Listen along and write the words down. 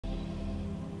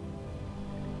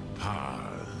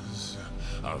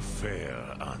A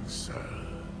fair answer.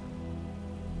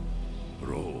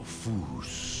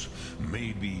 Rofus,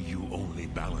 maybe you only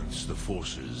balance the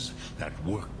forces that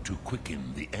work to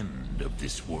quicken the end of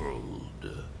this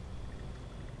world.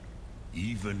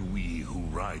 Even we who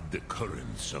ride the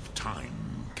currents of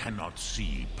time cannot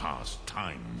see past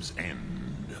time's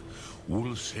end.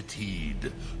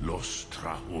 Wulsetid los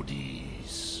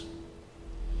trahodis.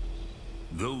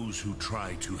 Those who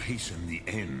try to hasten the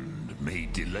end may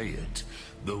delay it.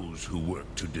 Those who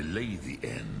work to delay the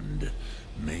end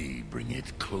may bring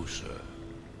it closer.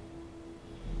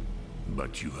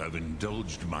 But you have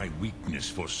indulged my weakness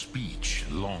for speech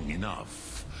long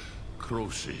enough.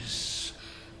 Croesus,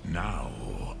 now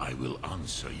I will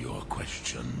answer your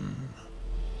question.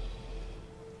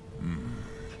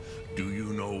 Do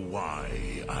you know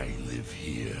why I live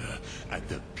here, at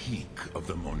the peak of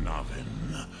the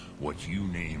Monavin, what you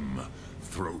name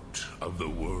Throat of the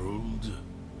World?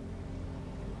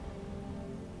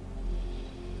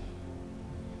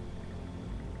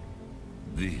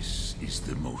 This is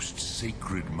the most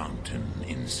sacred mountain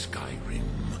in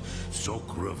Skyrim,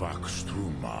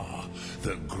 Sokravakstruma,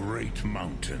 the great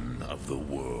mountain of the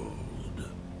world.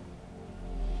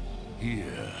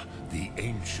 Here, the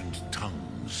ancient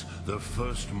tongues, the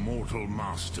first mortal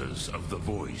masters of the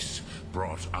voice,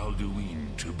 brought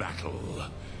Alduin to battle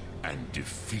and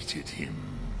defeated him.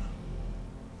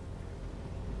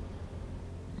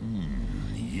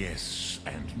 Yes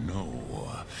and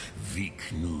no.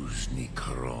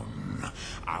 Viknusnikaron.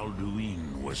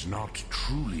 Alduin was not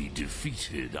truly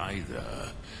defeated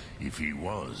either. If he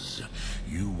was,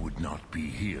 you would not be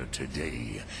here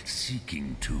today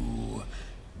seeking to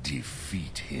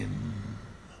defeat him.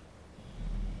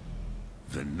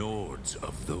 The Nords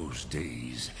of those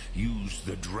days used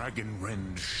the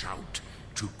Dragonrend shout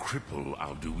to cripple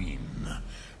Alduin,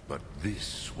 but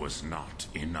this was not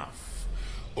enough.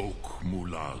 Ok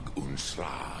Mulag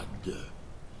Unslad.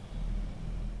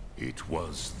 It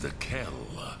was the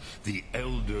Kell, the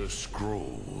Elder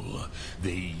Scroll.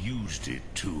 They used it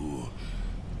to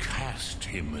cast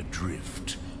him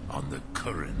adrift on the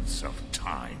currents of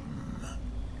time.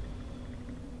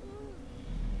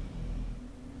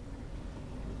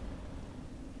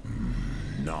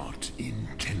 Not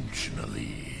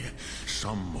intentionally.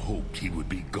 Some hoped he would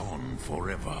be gone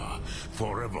forever,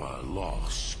 forever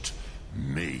lost.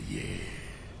 Meye.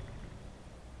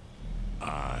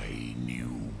 I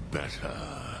knew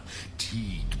better.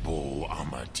 Tidbo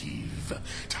Amativ.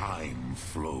 Time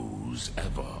flows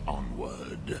ever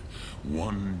onward.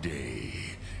 One day,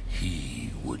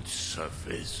 he would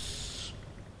surface.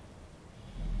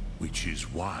 Which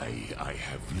is why I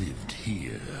have lived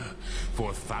here.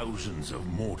 For thousands of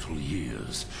mortal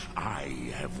years,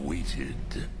 I have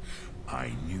waited.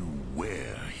 I knew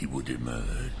where he would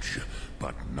emerge,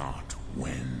 but not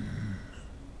when.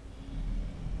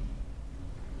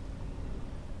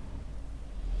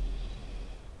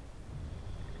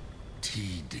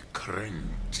 Tid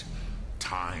Krent.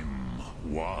 Time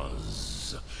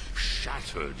was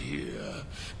shattered here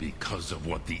because of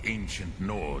what the ancient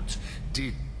Nords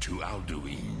did to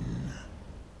Alduin.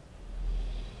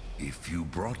 If you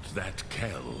brought that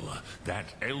Kell, that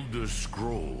Elder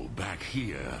Scroll back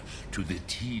here to the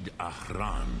Tid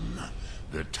Ahran,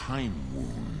 the Time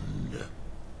Wound,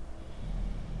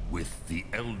 with the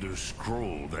Elder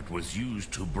Scroll that was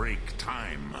used to break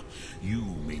time, you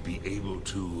may be able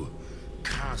to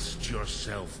cast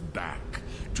yourself back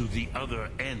to the other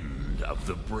end of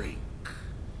the break.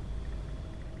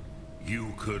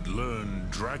 You could learn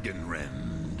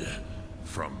Dragonrend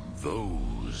from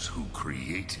those who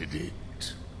created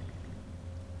it.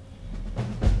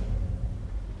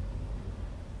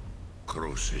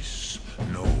 Croesus,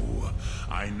 no.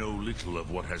 I know little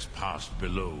of what has passed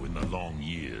below in the long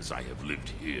years I have lived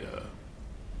here.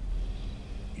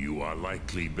 You are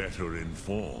likely better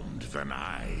informed than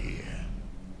I.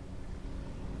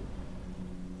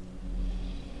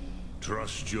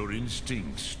 Trust your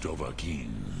instincts,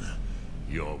 Dovahkiin.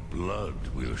 Your blood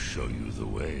will show you the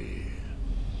way.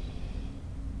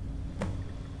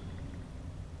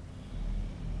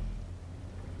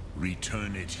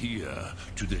 Return it here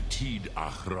to the Tid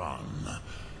Ahran.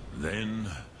 Then,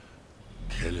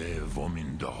 Kele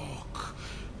Vomindok.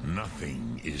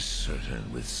 Nothing is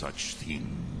certain with such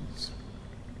things.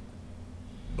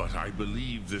 But I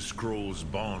believe the scroll's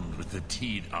bond with the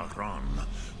Tid Ahran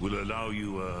will allow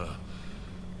you a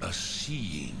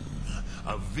seeing,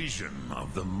 a vision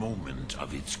of the moment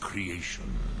of its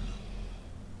creation.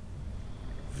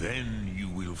 Then you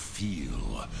will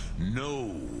feel,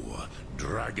 know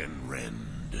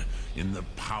Dragonrend, Land in the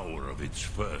power of its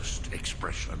first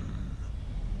expression.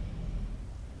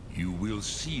 You will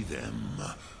see them.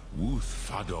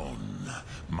 Wuthfadon,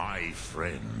 my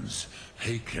friends,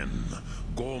 Haken,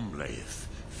 Gormlaith,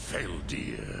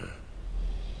 Feldir.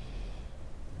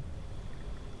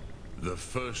 The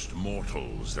first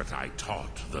mortals that I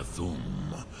taught the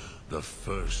Thum, the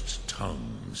first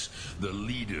tongues, the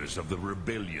leaders of the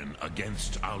rebellion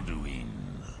against Alduin.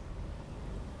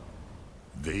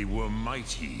 They were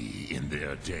mighty in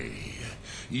their day,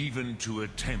 even to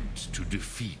attempt to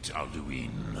defeat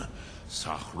Alduin.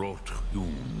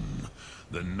 Sahrot-Yun.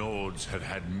 The Nords have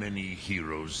had many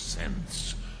heroes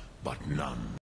since, but none